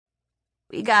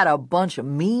We got a bunch of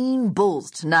mean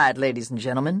bulls tonight, ladies and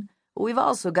gentlemen. But we've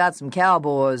also got some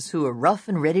cowboys who are rough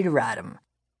and ready to ride 'em."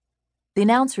 The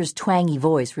announcer's twangy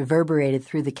voice reverberated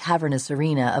through the cavernous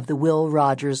arena of the Will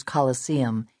Rogers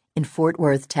Coliseum in Fort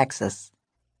Worth, Texas.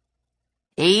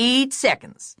 8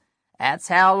 seconds. That's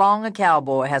how long a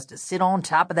cowboy has to sit on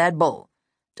top of that bull.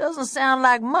 Doesn't sound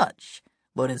like much,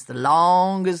 but it's the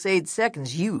longest 8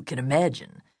 seconds you can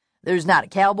imagine. There's not a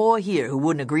cowboy here who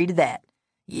wouldn't agree to that.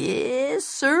 Yes,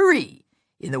 sirree.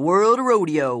 In the world of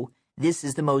rodeo, this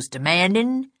is the most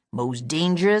demanding, most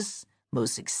dangerous,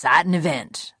 most exciting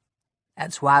event.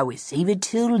 That's why we save it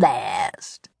till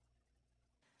last.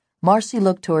 Marcy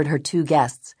looked toward her two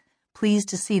guests, pleased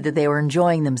to see that they were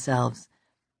enjoying themselves.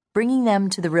 Bringing them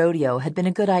to the rodeo had been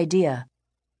a good idea.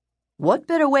 What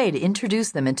better way to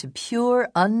introduce them into pure,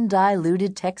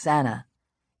 undiluted Texana?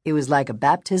 It was like a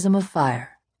baptism of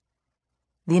fire.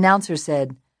 The announcer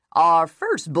said, "Our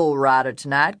first bull rider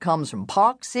tonight comes from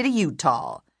Park City,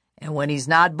 Utah, and when he's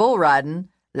not bull riding,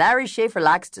 Larry Schaefer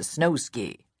likes to snow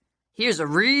ski. Here's a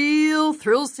real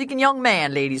thrill-seeking young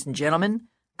man, ladies and gentlemen,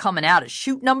 coming out of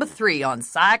chute number 3 on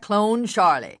Cyclone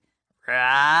Charlie.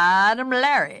 Ride 'em,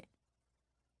 Larry."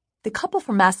 The couple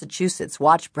from Massachusetts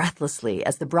watched breathlessly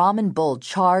as the Brahmin bull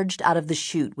charged out of the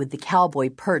chute with the cowboy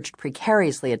perched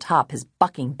precariously atop his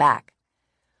bucking back.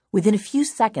 Within a few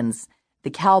seconds, the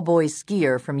cowboy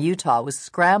skier from Utah was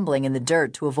scrambling in the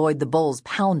dirt to avoid the bull's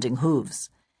pounding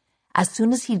hooves. As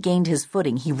soon as he'd gained his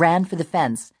footing, he ran for the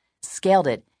fence, scaled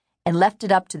it, and left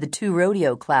it up to the two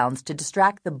rodeo clowns to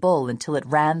distract the bull until it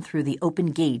ran through the open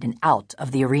gate and out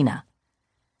of the arena.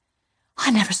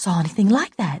 "I never saw anything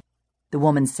like that," the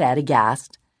woman said,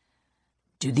 aghast.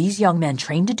 "Do these young men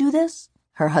train to do this?"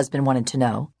 her husband wanted to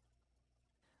know.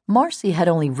 Marcy had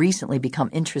only recently become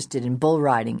interested in bull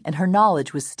riding, and her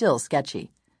knowledge was still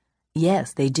sketchy.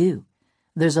 "Yes, they do.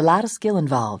 There's a lot of skill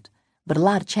involved, but a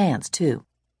lot of chance, too."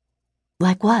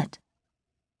 "Like what?"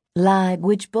 "Like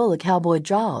which bull a cowboy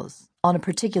draws on a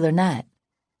particular night."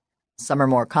 "Some are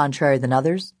more contrary than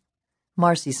others?"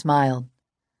 Marcy smiled.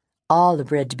 "All are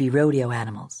bred to be rodeo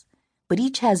animals, but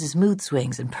each has his mood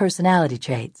swings and personality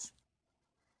traits."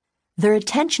 Their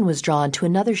attention was drawn to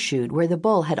another chute where the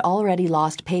bull had already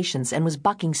lost patience and was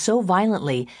bucking so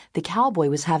violently the cowboy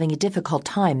was having a difficult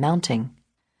time mounting.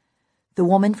 The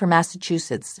woman from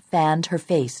Massachusetts fanned her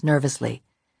face nervously.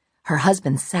 Her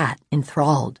husband sat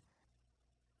enthralled.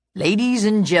 "Ladies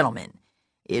and gentlemen,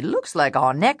 it looks like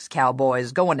our next cowboy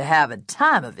is going to have a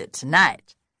time of it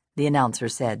tonight," the announcer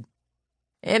said.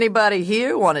 "Anybody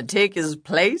here want to take his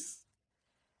place?"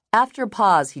 After a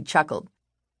pause, he chuckled.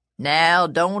 "Now,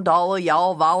 don't all of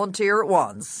y'all volunteer at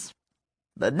once.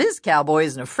 But this cowboy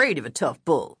isn't afraid of a tough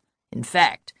bull. In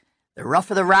fact, the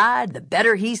rougher the ride, the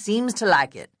better he seems to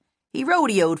like it. He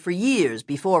rodeoed for years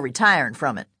before retiring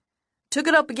from it. Took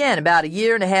it up again about a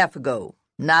year and a half ago.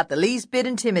 Not the least bit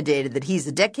intimidated that he's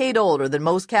a decade older than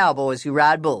most cowboys who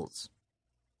ride bulls.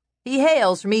 He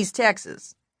hails from East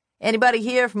Texas. Anybody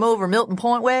here from over Milton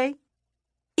Point way?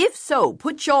 If so,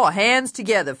 put your hands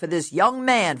together for this young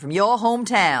man from your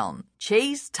hometown,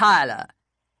 Chase Tyler,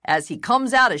 as he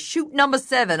comes out of chute number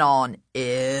 7 on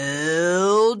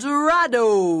El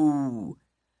Dorado."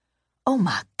 Oh,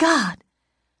 my God!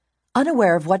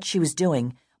 Unaware of what she was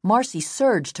doing, Marcy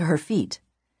surged to her feet.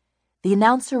 The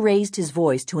announcer raised his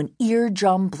voice to an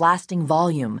eardrum-blasting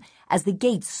volume as the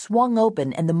gates swung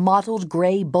open and the mottled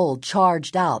gray bull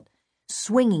charged out,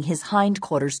 swinging his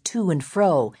hindquarters to and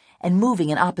fro and moving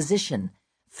in opposition,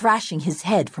 thrashing his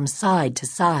head from side to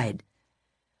side.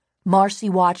 Marcy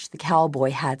watched the cowboy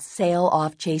hat sail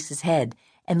off Chase's head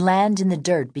and land in the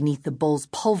dirt beneath the bull's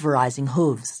pulverizing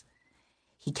hooves.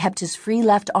 He kept his free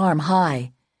left arm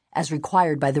high, as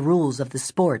required by the rules of the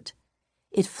sport.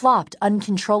 It flopped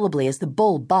uncontrollably as the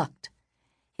bull bucked.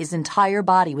 His entire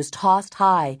body was tossed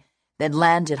high, then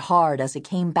landed hard as it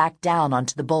came back down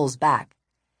onto the bull's back.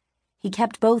 He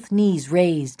kept both knees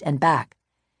raised and back,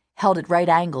 held at right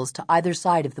angles to either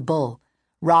side of the bull,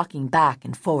 rocking back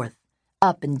and forth,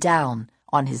 up and down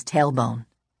on his tailbone.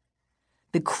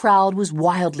 The crowd was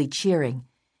wildly cheering,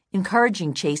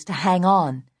 encouraging Chase to hang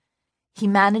on. He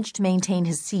managed to maintain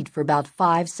his seat for about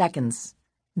 5 seconds,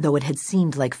 though it had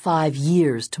seemed like 5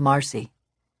 years to Marcy.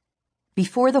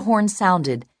 Before the horn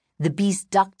sounded, the beast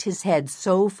ducked his head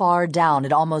so far down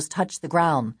it almost touched the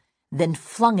ground, then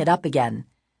flung it up again.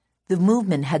 The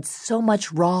movement had so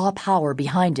much raw power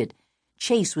behind it,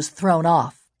 Chase was thrown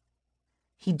off.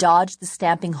 He dodged the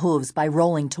stamping hooves by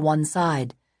rolling to one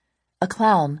side. A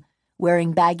clown,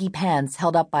 wearing baggy pants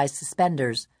held up by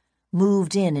suspenders,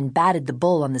 moved in and batted the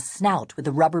bull on the snout with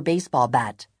a rubber baseball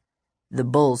bat. The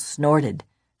bull snorted,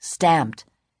 stamped,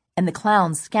 and the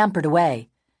clown scampered away,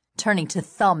 turning to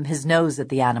thumb his nose at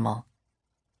the animal.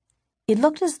 It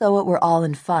looked as though it were all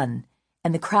in fun,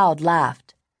 and the crowd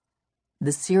laughed.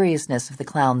 The seriousness of the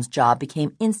clown's job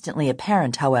became instantly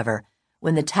apparent, however,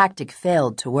 when the tactic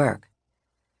failed to work.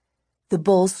 The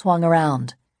bull swung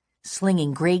around,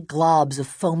 slinging great globs of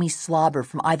foamy slobber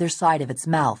from either side of its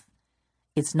mouth.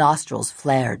 Its nostrils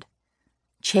flared.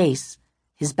 Chase,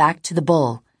 his back to the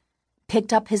bull,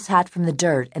 picked up his hat from the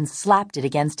dirt and slapped it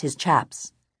against his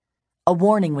chaps. A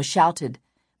warning was shouted,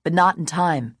 but not in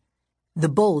time. The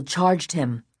bull charged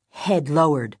him, head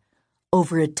lowered,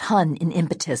 over a ton in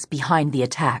impetus behind the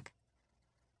attack.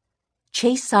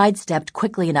 Chase sidestepped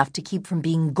quickly enough to keep from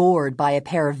being gored by a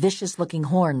pair of vicious-looking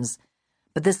horns,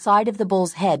 but the side of the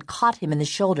bull's head caught him in the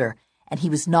shoulder, and he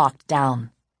was knocked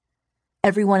down.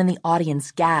 Everyone in the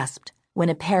audience gasped when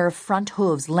a pair of front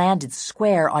hooves landed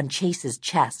square on Chase's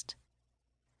chest.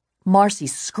 Marcy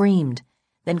screamed,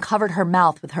 then covered her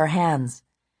mouth with her hands.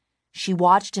 She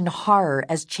watched in horror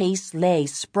as Chase lay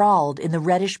sprawled in the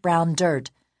reddish-brown dirt,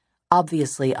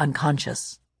 obviously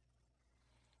unconscious.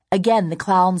 Again the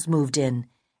clowns moved in,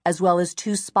 as well as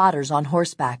 2 spotters on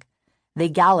horseback. They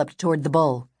galloped toward the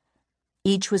bull.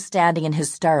 Each was standing in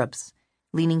his stirrups,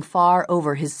 leaning far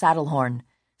over his saddle horn,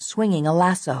 swinging a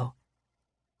lasso.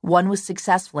 One was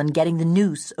successful in getting the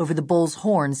noose over the bull's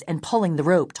horns and pulling the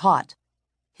rope taut.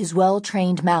 His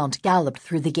well-trained mount galloped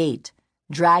through the gate,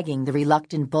 dragging the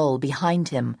reluctant bull behind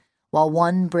him, while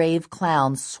one brave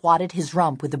clown swatted his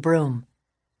rump with a broom.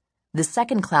 The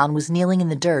second clown was kneeling in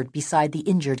the dirt beside the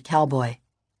injured cowboy.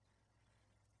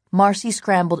 Marcy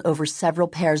scrambled over several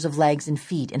pairs of legs and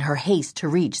feet in her haste to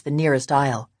reach the nearest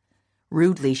aisle.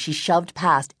 Rudely, she shoved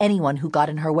past anyone who got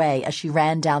in her way as she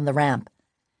ran down the ramp.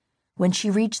 When she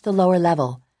reached the lower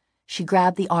level, she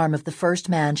grabbed the arm of the first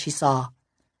man she saw.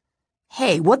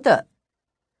 "Hey, what the—"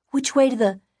 "Which way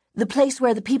to the place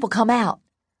where the people come out?"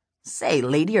 "Say,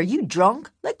 lady, are you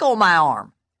drunk? Let go of my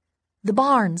arm." "The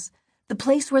barns, the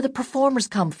place where the performers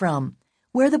come from,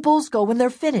 where the bulls go when they're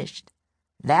finished."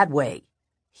 "That way."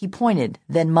 He pointed,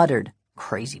 then muttered,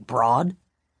 "Crazy broad."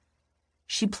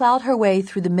 She plowed her way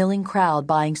through the milling crowd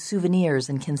buying souvenirs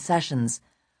and concessions.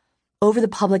 Over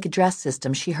the public address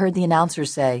system, she heard the announcer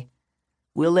say,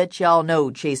 "We'll let y'all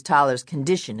know Chase Tyler's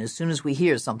condition as soon as we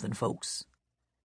hear something, folks."